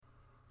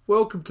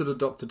Welcome to the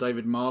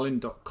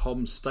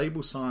drdavidmarlin.com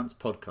Stable Science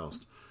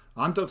Podcast.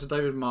 I'm Dr.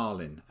 David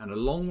Marlin, and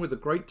along with a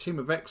great team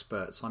of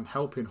experts, I'm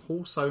helping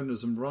horse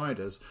owners and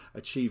riders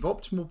achieve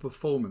optimal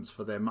performance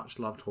for their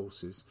much-loved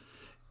horses.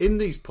 In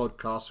these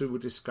podcasts, we will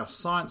discuss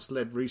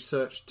science-led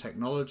research,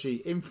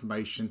 technology,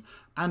 information,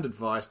 and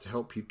advice to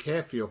help you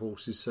care for your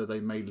horses so they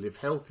may live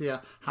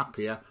healthier,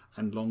 happier,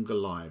 and longer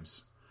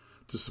lives.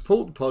 To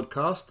support the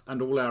podcast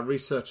and all our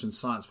research and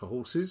science for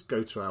horses,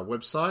 go to our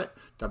website,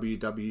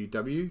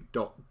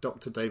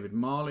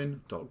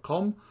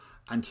 www.drdavidmarlin.com,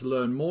 and to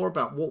learn more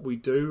about what we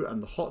do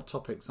and the hot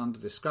topics under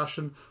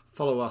discussion,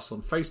 follow us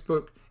on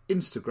Facebook,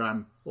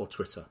 Instagram, or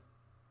Twitter.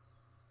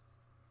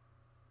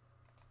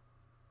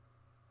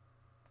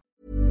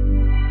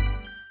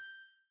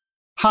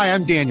 Hi,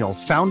 I'm Daniel,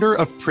 founder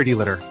of Pretty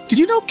Litter. Did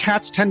you know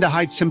cats tend to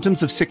hide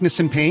symptoms of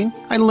sickness and pain?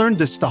 I learned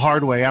this the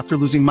hard way after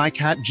losing my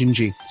cat,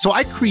 Gingy. So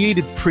I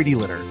created Pretty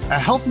Litter, a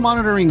health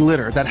monitoring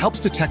litter that helps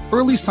detect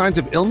early signs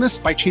of illness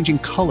by changing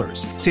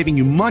colors, saving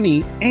you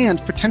money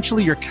and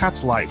potentially your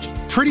cat's life.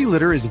 Pretty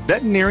Litter is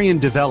veterinarian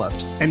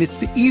developed, and it's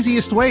the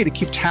easiest way to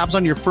keep tabs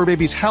on your fur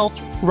baby's health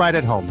right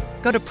at home.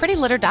 Go to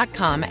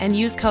prettylitter.com and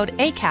use code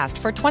ACAST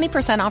for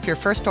 20% off your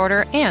first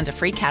order and a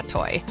free cat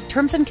toy.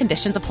 Terms and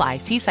conditions apply.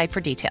 See site for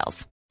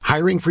details.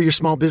 Hiring for your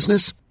small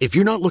business? If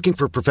you're not looking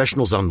for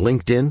professionals on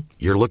LinkedIn,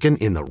 you're looking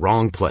in the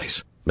wrong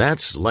place.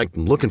 That's like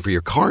looking for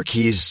your car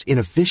keys in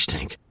a fish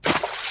tank.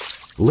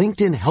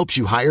 LinkedIn helps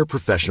you hire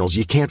professionals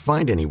you can't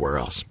find anywhere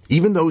else,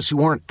 even those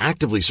who aren't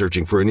actively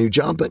searching for a new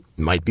job but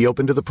might be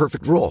open to the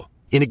perfect role.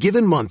 In a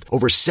given month,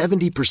 over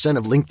 70%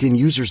 of LinkedIn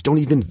users don't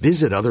even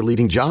visit other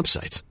leading job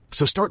sites.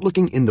 So start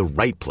looking in the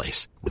right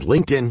place. With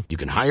LinkedIn, you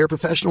can hire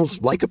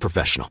professionals like a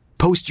professional.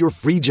 Post your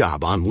free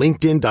job on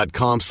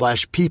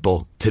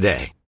linkedin.com/people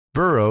today.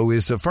 Burrow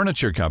is a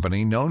furniture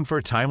company known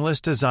for timeless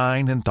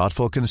design and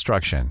thoughtful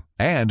construction,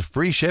 and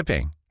free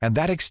shipping, and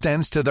that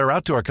extends to their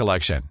outdoor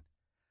collection.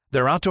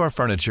 Their outdoor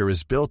furniture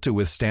is built to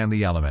withstand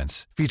the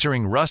elements,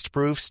 featuring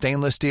rust-proof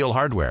stainless steel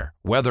hardware,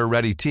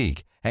 weather-ready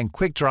teak, and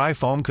quick-dry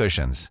foam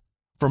cushions.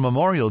 For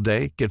Memorial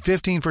Day, get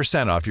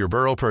 15% off your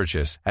Burrow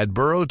purchase at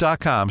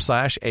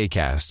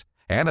burrow.com/ACAST,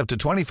 and up to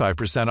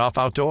 25% off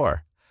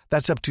outdoor.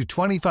 That's up to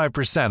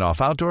 25% off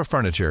outdoor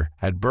furniture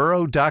at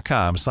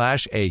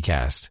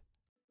burrow.com/ACAST.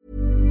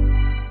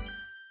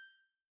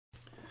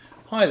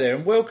 Hi there,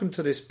 and welcome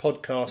to this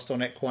podcast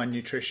on equine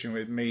nutrition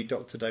with me,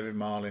 Dr. David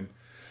Marlin.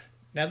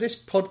 Now, this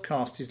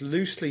podcast is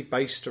loosely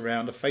based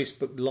around a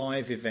Facebook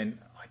Live event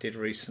I did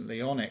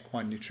recently on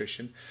equine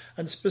nutrition,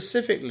 and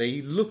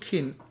specifically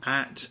looking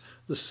at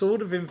the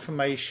sort of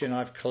information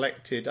I've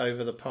collected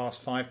over the past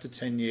 5 to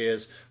 10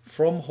 years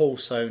from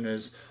horse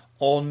owners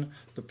on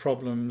the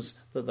problems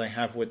that they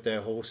have with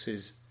their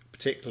horses,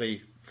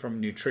 particularly from a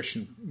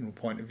nutrition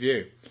point of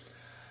view.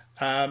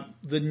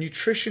 The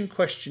nutrition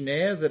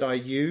questionnaire that I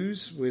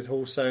use with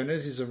horse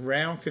owners is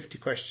around 50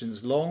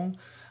 questions long,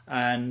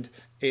 and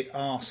it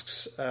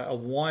asks a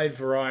wide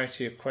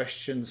variety of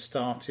questions,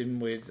 starting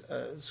with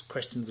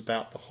questions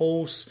about the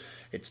horse,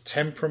 its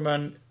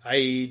temperament,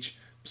 age,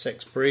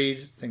 sex,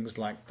 breed, things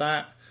like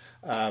that,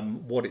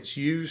 what it's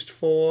used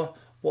for,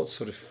 what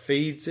sort of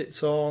feeds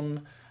it's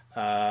on,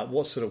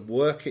 what sort of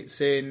work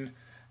it's in,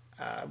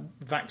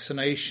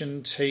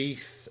 vaccination,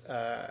 teeth,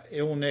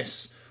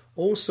 illness,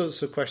 all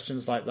sorts of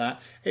questions like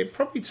that. It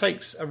probably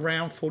takes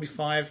around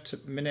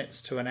 45 minutes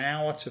to an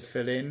hour to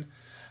fill in.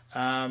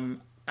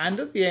 And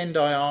at the end,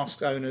 I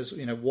ask owners,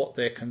 what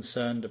they're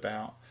concerned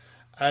about.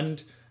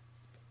 And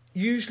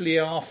usually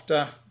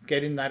after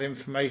getting that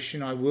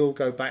information, I will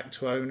go back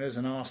to owners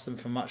and ask them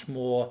for much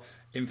more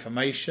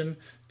information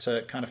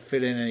to kind of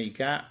fill in any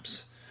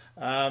gaps.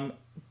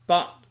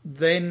 But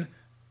then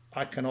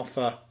I can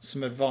offer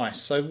some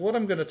advice. So what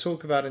I'm going to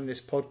talk about in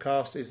this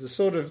podcast is the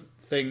sort of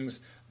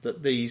things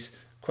that these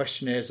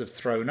questionnaires have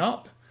thrown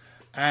up,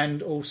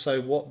 and also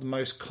what the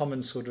most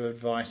common sort of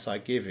advice I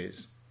give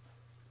is.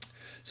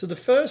 So the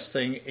first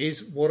thing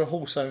is, what a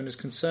horse owner is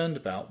concerned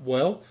about.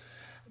 Well,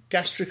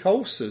 gastric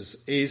ulcers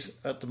is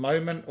at the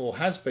moment, or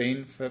has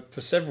been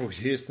for several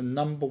years, the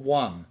number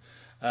one.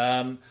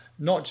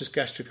 Not just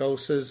gastric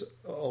ulcers,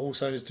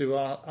 horse owners do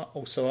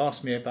also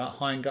ask me about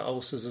hindgut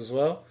ulcers as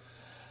well.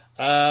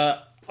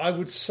 I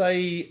would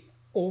say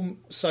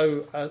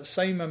also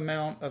same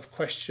amount of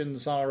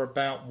questions are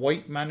about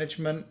weight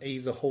management,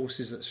 either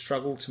horses that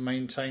struggle to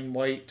maintain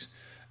weight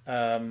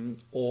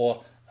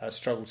or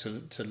struggle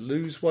to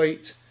lose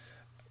weight.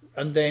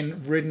 And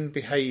then ridden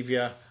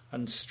behaviour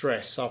and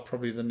stress are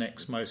probably the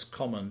next most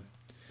common.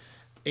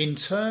 In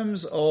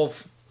terms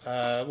of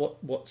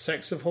what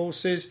sex of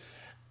horses,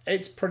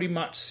 it's pretty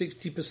much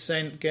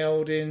 60%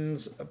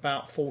 geldings,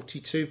 about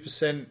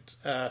 42%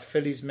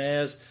 fillies,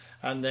 mares,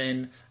 and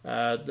then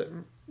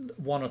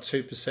 1 or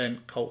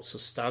 2% colts or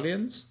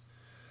stallions.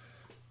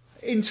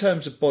 In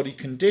terms of body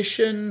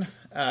condition,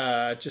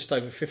 just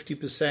over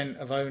 50%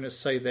 of owners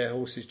say their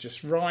horse is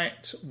just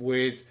right,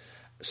 with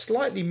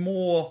slightly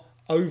more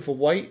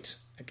overweight.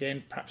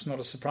 Again, perhaps not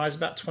a surprise,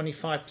 about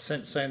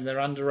 25% saying they're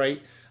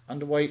underweight,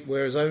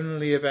 whereas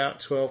only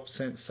about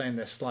 12% saying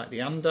they're slightly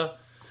under.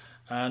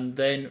 and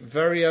then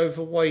very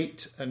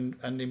overweight and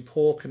in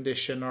poor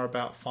condition are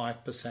about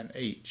 5%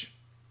 each.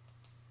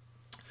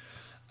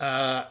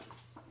 A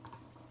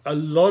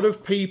lot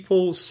of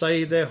people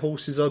say their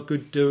horses are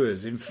good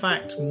doers. In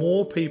fact,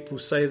 more people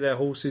say their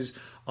horses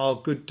are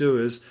good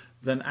doers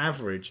than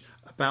average,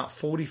 about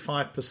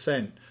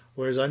 45%,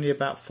 whereas only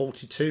about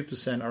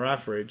 42% are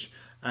average,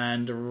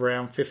 and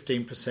around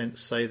 15%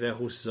 say their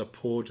horses are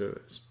poor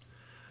doers.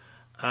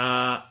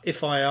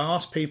 If I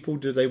ask people,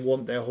 do they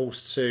want their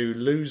horse to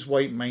lose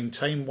weight,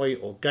 maintain weight,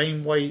 or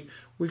gain weight,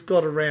 we've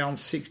got around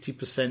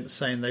 60%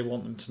 saying they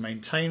want them to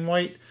maintain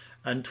weight,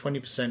 and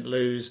 20%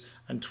 lose,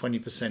 and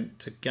 20%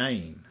 to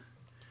gain.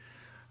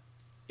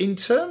 In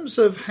terms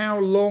of how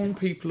long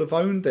people have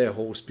owned their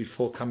horse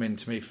before coming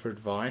to me for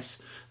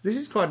advice, this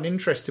is quite an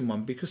interesting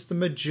one, because the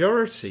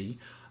majority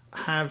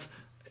have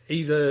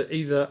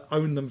either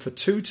owned them for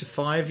 2 to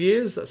 5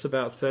 years, that's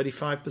about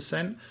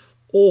 35%,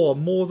 or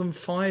more than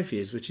 5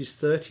 years, which is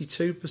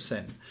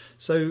 32%.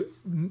 So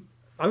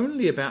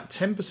only about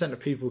 10% of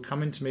people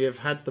coming to me have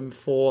had them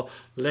for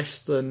less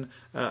than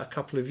a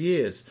couple of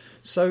years.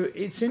 So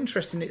it's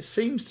interesting. It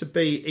seems to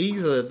be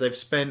either they've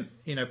spent,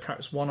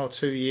 perhaps 1 or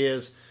 2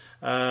 years,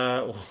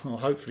 or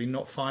hopefully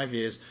not 5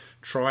 years,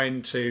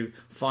 trying to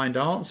find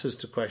answers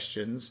to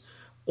questions,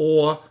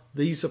 or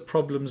these are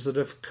problems that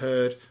have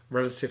occurred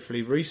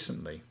relatively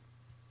recently.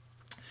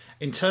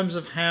 In terms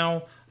of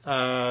how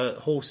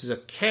horses are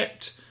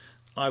kept,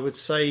 I would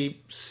say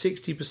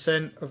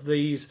 60% of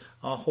these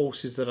are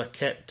horses that are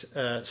kept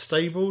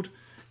stabled,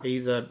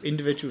 either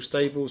individual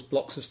stables,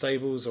 blocks of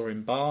stables, or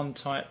in barn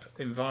type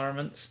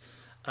environments.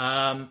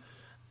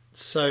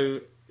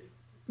 So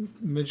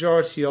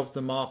majority of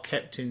them are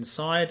kept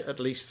inside, at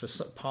least for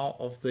part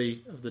of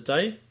the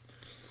day.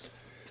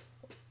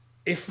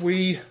 If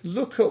we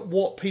look at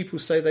what people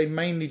say they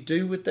mainly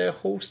do with their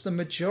horse, the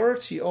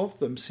majority of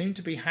them seem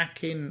to be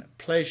hacking,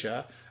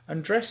 pleasure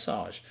and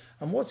dressage.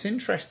 And what's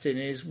interesting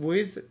is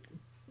with,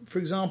 for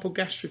example,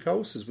 gastric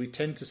ulcers, we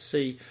tend to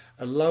see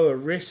a lower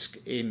risk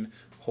in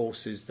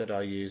horses that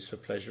are used for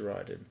pleasure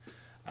riding.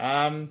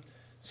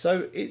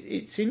 So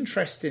it's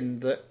interesting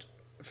that,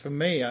 for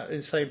me,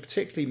 I'd say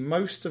particularly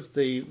most of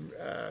the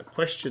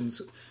questions,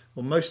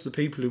 or most of the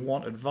people who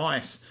want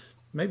advice,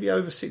 maybe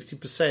over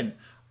 60%,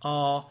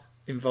 are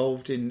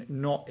involved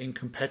not in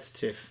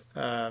competitive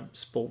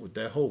sport with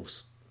their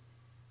horse.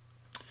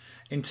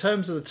 In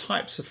terms of the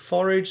types of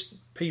forage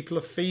people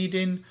are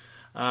feeding,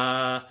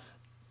 the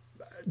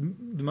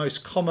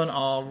most common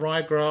are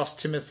ryegrass,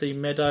 timothy,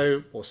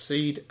 meadow or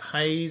seed,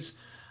 hays.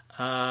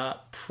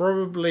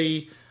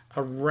 Probably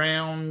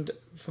around,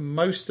 for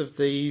most of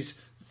these,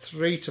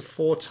 3 to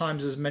 4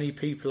 times as many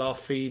people are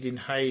feeding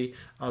hay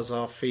as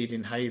are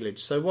feeding haylage.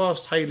 So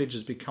whilst haylage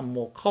has become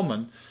more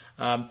common,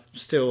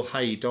 still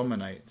hay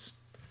dominates.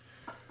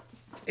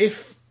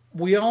 If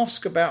we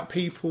ask about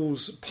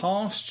people's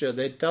pasture,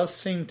 there does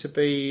seem to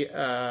be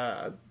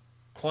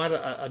quite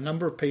a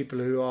number of people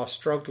who are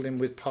struggling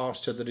with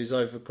pasture that is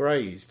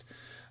overgrazed,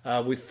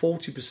 with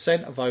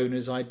 40% of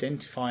owners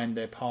identifying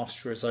their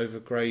pasture as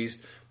overgrazed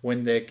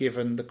when they're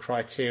given the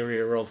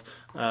criteria of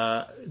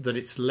that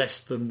it's less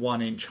than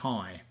 1 inch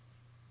high.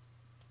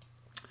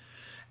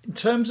 In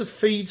terms of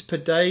feeds per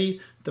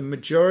day, the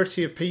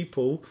majority of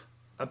people,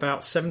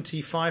 about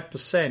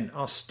 75%,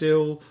 are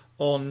still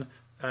on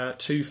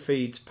 2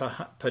 feeds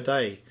per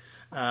day.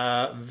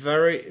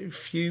 Very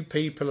few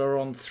people are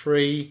on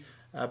 3,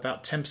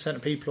 about 10%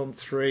 of people on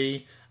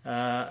 3,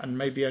 and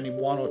maybe only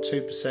 1 or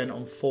 2%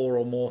 on 4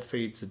 or more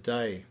feeds a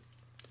day.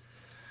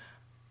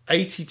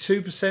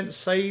 82%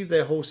 say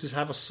their horses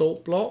have a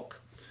salt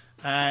block,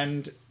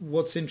 and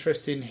what's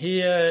interesting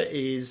here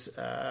is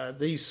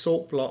these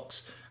salt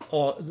blocks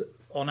are,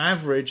 on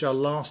average, are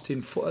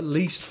lasting for at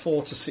least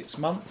 4 to 6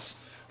 months.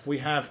 We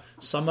have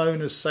some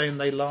owners saying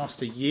they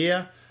last a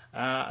year,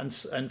 and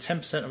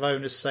 10% of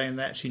owners saying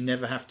they actually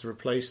never have to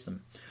replace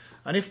them.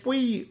 And if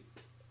we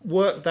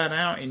work that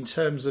out in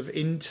terms of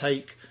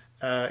intake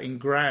in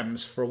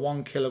grams for a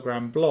 1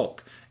 kilogram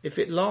block, if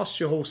it lasts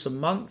your horse a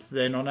month,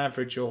 then on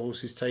average your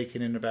horse is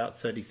taking in about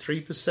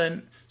 33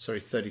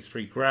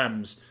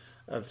 grams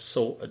of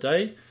salt a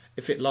day.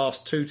 If it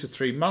lasts 2 to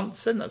 3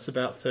 months, then that's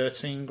about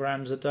 13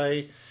 grams a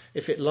day.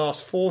 If it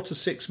lasts 4 to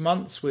 6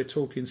 months, we're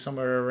talking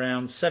somewhere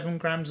around 7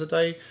 grams a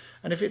day.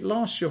 And if it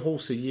lasts your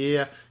horse a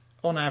year,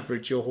 on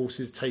average your horse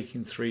is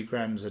taking 3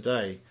 grams a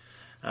day.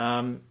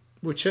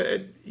 Which,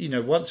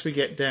 once we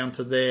get down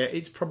to there,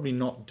 it's probably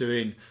not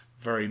doing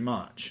very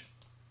much.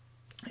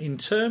 In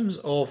terms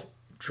of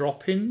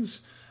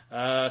drop-ins,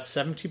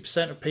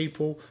 70% of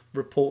people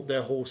report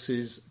their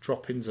horses'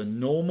 drop-ins are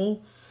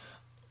normal,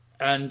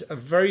 and a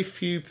very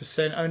few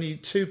percent, only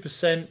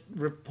 2%,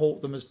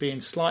 report them as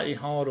being slightly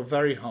hard or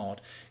very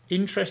hard.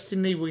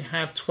 Interestingly, we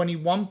have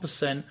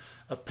 21%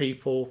 of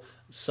people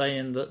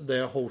saying that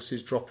their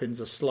horses'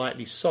 drop-ins are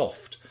slightly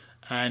soft,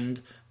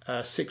 and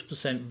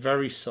 6%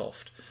 very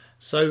soft.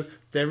 So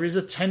there is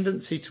a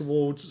tendency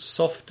towards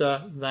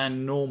softer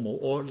than normal,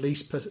 or at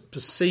least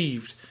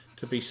perceived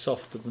to be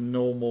softer than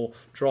normal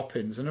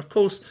drop-ins. And of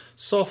course,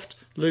 soft,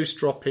 loose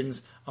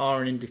drop-ins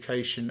are an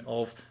indication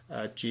of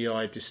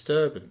GI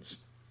disturbance.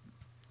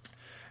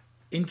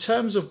 In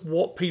terms of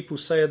what people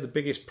say are the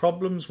biggest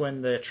problems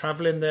when they're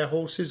travelling their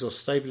horses or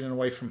stabling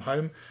away from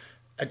home,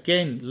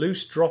 again,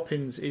 loose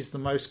drop-ins is the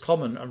most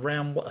common.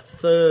 Around a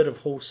third of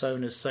horse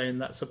owners saying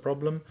that's a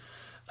problem.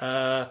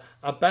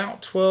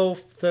 About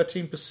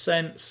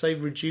 12-13% say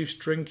reduced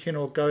drinking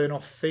or going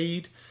off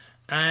feed,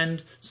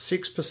 and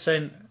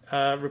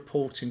 6%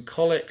 reporting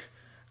colic,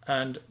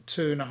 and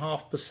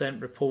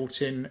 2.5%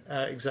 reporting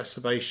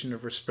exacerbation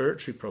of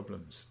respiratory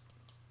problems.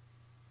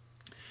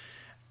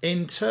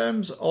 In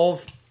terms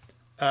of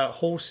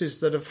horses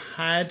that have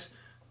had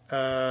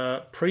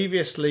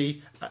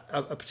previously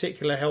a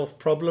particular health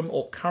problem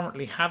or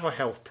currently have a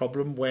health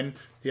problem when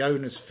the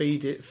owners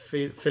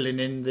filling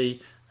in the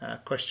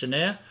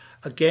questionnaire,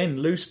 again,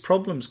 loose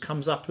problems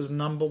comes up as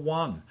number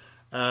one,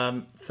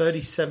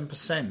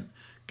 37%.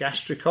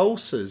 Gastric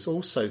ulcers,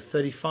 also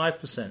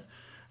 35%.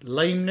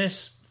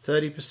 Lameness,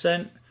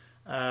 30%.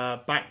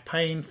 Back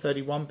pain,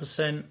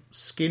 31%.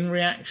 Skin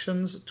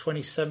reactions,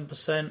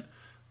 27%.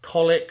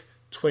 Colic,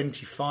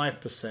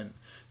 25%.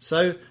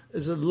 So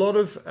there's a lot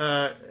of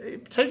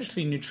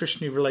potentially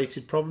nutritionally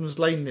related problems.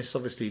 Lameness,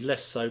 obviously,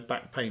 less so.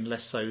 Back pain,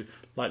 less so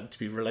likely to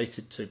be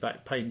related to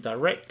back pain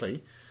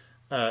directly,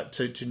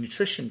 to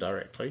nutrition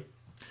directly.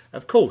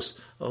 Of course,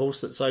 a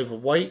horse that's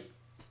overweight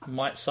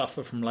might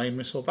suffer from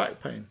lameness or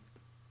back pain.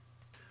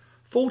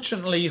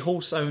 Fortunately,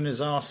 horse owners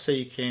are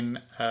seeking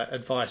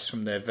advice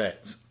from their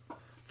vets.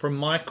 From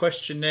my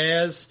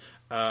questionnaires,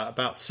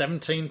 about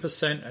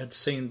 17% had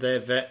seen their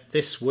vet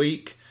this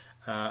week,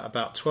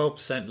 about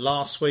 12%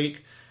 last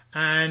week,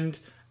 and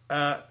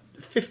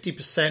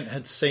 50%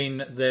 had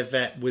seen their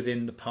vet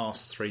within the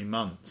past 3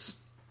 months.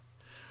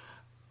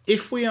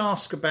 If we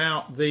ask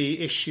about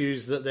the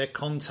issues that they're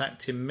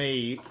contacting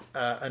me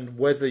and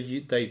whether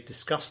they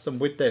discuss them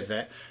with their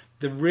vet,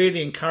 the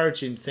really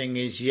encouraging thing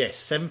is, yes,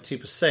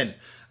 70%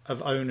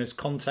 of owners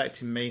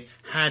contacting me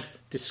had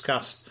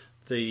discussed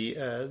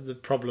the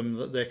problem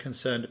that they're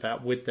concerned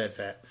about with their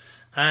vet.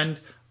 And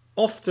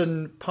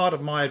often part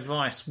of my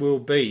advice will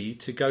be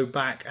to go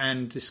back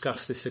and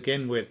discuss this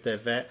again with their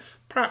vet,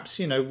 perhaps,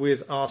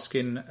 with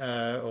asking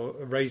or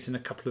raising a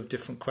couple of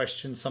different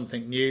questions,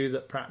 something new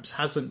that perhaps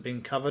hasn't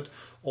been covered,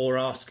 or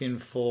asking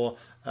for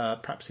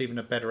perhaps even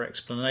a better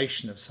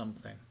explanation of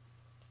something.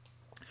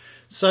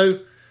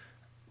 So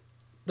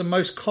the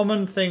most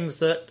common things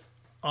that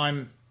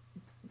I'm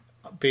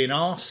being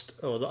asked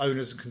or the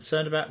owners are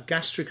concerned about: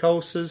 gastric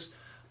ulcers,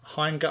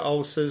 hindgut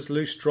ulcers,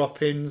 loose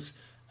drop-ins,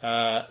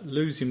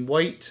 losing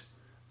weight,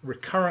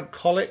 recurrent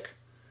colic,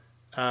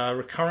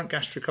 recurrent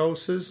gastric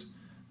ulcers,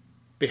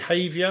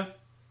 behaviour,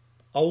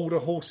 older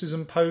horses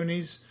and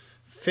ponies,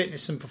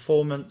 fitness and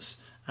performance,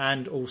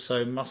 and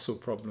also muscle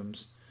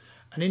problems.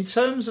 And in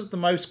terms of the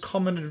most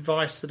common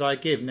advice that I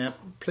give, now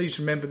please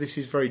remember this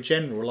is very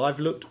general. I've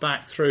looked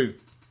back through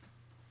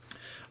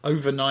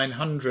over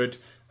 900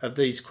 of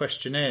these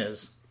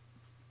questionnaires,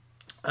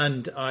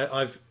 and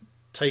I've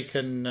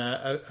taken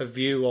a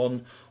view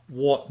on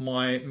what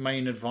my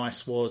main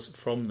advice was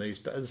from these.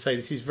 But as I say,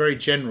 this is very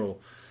general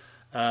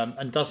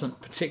and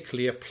doesn't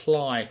particularly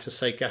apply to,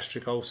 say,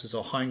 gastric ulcers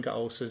or hindgut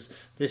ulcers.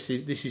 This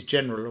is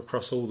general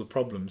across all the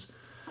problems.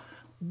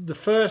 The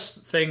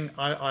first thing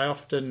I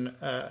often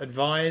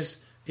advise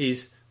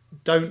is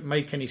don't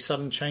make any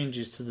sudden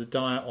changes to the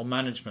diet or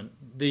management.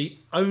 The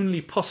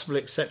only possible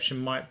exception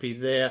might be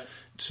there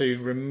to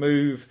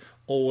remove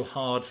all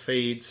hard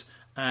feeds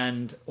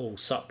and all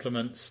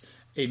supplements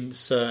in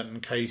certain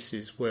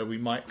cases where we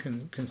might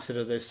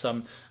consider there's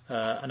some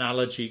an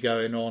allergy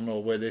going on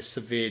or where there's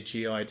severe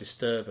GI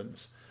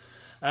disturbance.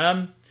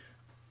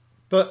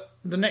 But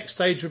the next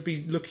stage would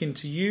be looking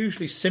to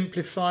usually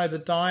simplify the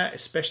diet,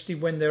 especially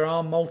when there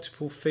are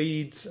multiple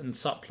feeds and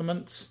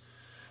supplements.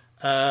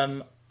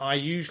 I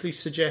usually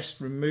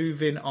suggest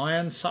removing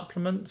iron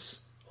supplements,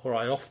 or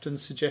I often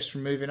suggest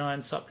removing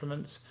iron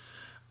supplements.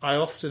 I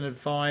often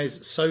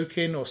advise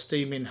soaking or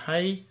steaming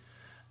hay,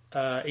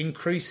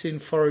 increasing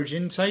forage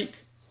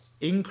intake,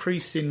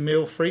 increasing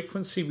meal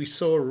frequency. We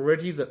saw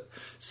already that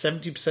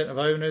 70% of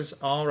owners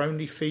are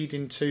only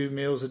feeding 2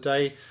 meals a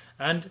day,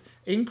 and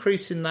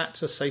increasing that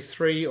to, say,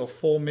 3 or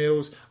 4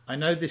 meals. I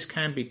know this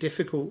can be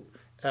difficult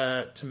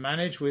to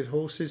manage with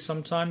horses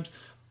sometimes,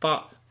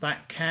 but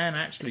that can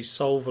actually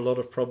solve a lot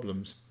of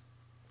problems.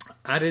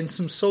 Add in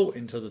some salt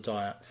into the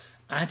diet.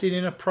 Adding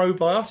in a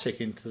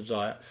probiotic into the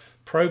diet.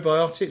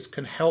 Probiotics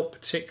can help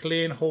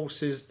particularly in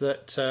horses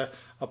that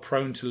are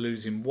prone to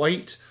losing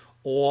weight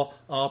or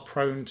are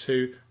prone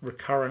to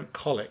recurrent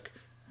colic.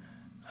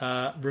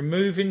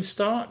 Removing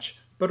starch,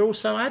 but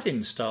also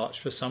adding starch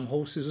for some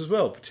horses as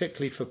well,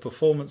 particularly for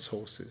performance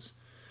horses.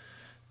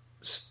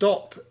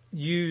 Stop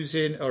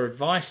using, or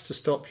advice to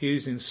stop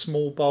using,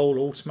 small bowl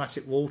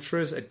automatic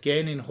waterers.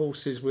 Again, in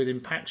horses with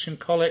impaction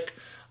colic,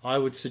 I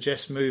would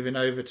suggest moving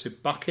over to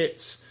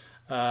buckets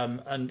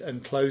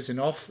and closing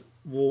off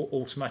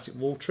automatic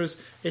waterers,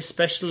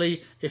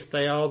 especially if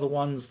they are the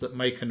ones that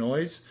make a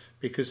noise,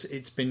 because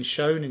it's been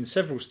shown in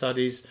several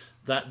studies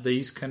that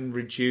these can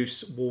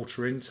reduce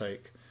water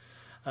intake.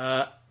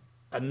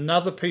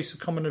 Another piece of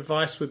common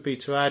advice would be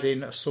to add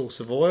in a source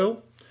of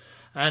oil.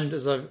 And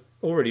as I've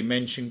already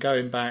mentioned,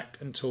 going back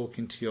and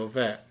talking to your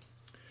vet.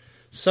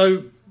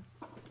 So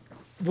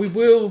we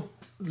will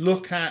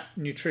look at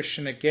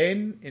nutrition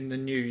again in the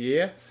new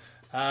year.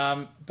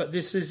 But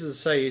this is, as I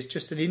say, is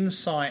just an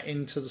insight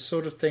into the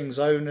sort of things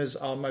owners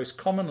are most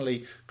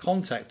commonly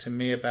contacting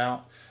me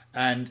about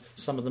and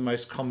some of the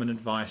most common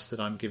advice that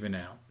I'm giving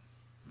out.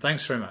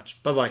 Thanks very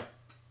much. Bye-bye.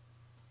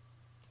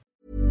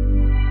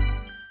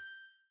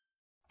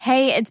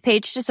 Hey, it's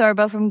Paige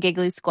DeSorbo from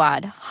Giggly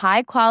Squad.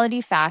 High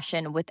quality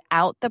fashion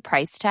without the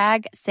price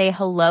tag. Say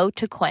hello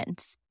to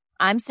Quince.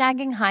 I'm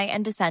snagging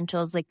high-end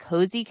essentials like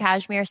cozy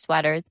cashmere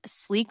sweaters,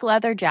 sleek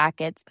leather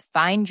jackets,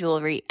 fine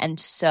jewelry, and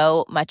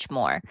so much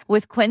more.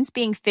 With Quince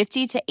being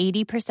 50 to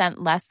 80%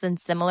 less than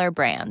similar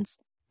brands.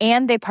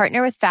 And they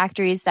partner with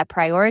factories that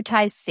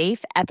prioritize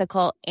safe,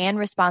 ethical, and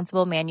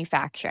responsible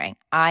manufacturing.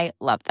 I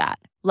love that.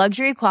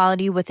 Luxury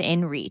quality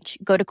within reach.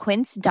 Go to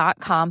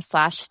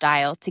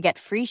quince.com/style to get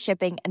free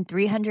shipping and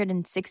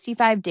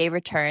 365-day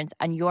returns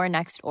on your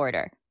next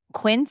order.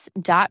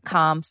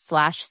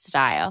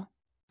 Quince.com/style.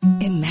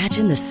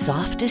 Imagine the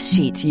softest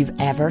sheets you've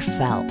ever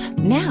felt.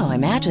 Now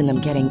imagine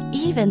them getting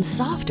even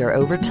softer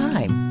over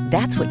time.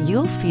 That's what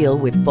you'll feel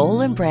with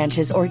Boll &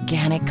 Branch's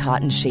organic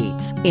cotton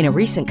sheets. In a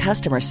recent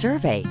customer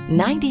survey,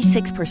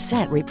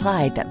 96%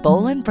 replied that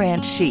Boll &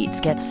 Branch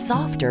sheets get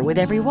softer with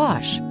every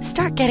wash.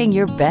 Start getting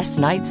your best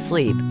night's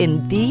sleep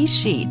in these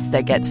sheets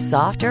that get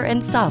softer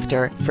and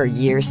softer for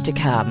years to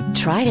come.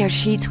 Try their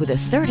sheets with a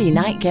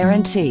 30-night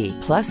guarantee.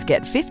 Plus,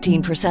 get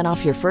 15%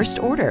 off your first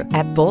order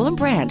at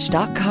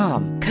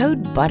bollandbranch.com.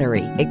 Code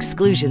BUTTERY.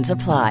 Exclusions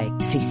apply.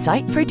 See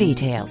site for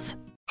details.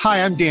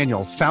 Hi, I'm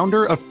Daniel,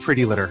 founder of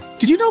Pretty Litter.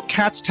 Did you know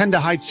cats tend to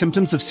hide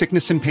symptoms of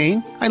sickness and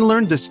pain? I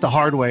learned this the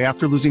hard way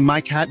after losing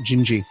my cat,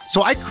 Gingy.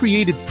 So I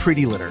created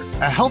Pretty Litter,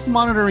 a health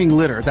monitoring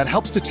litter that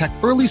helps detect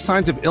early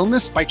signs of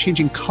illness by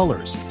changing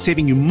colors,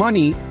 saving you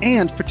money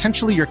and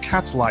potentially your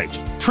cat's life.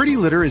 Pretty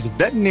Litter is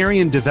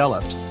veterinarian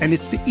developed, and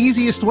it's the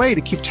easiest way to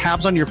keep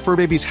tabs on your fur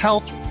baby's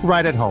health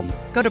right at home.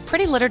 Go to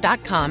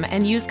prettylitter.com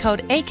and use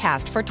code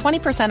ACAST for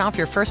 20% off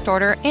your first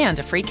order and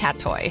a free cat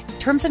toy.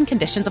 Terms and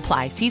conditions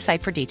apply. See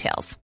site for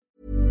details.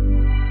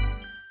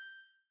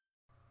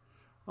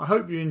 I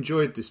hope you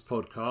enjoyed this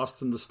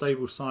podcast and the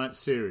Stable Science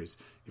series.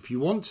 If you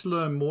want to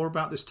learn more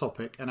about this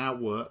topic and our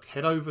work,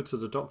 head over to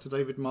the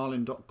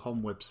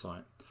drdavidmarlin.com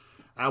website.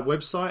 Our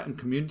website and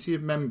community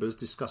of members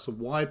discuss a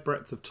wide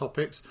breadth of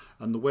topics,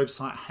 and the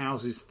website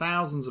houses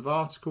thousands of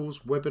articles,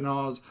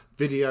 webinars,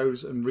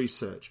 videos and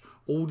research,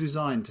 all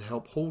designed to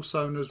help horse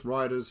owners,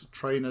 riders,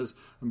 trainers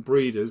and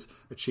breeders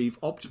achieve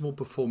optimal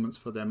performance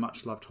for their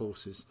much-loved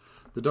horses.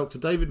 The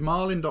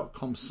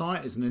drdavidmarlin.com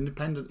site is an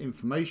independent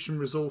information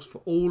resource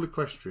for all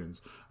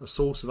equestrians, a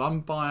source of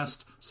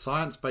unbiased,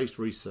 science-based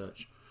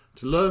research.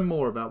 To learn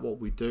more about what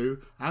we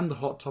do and the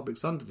hot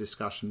topics under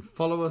discussion,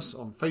 follow us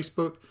on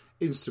Facebook,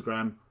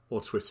 Instagram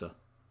or Twitter.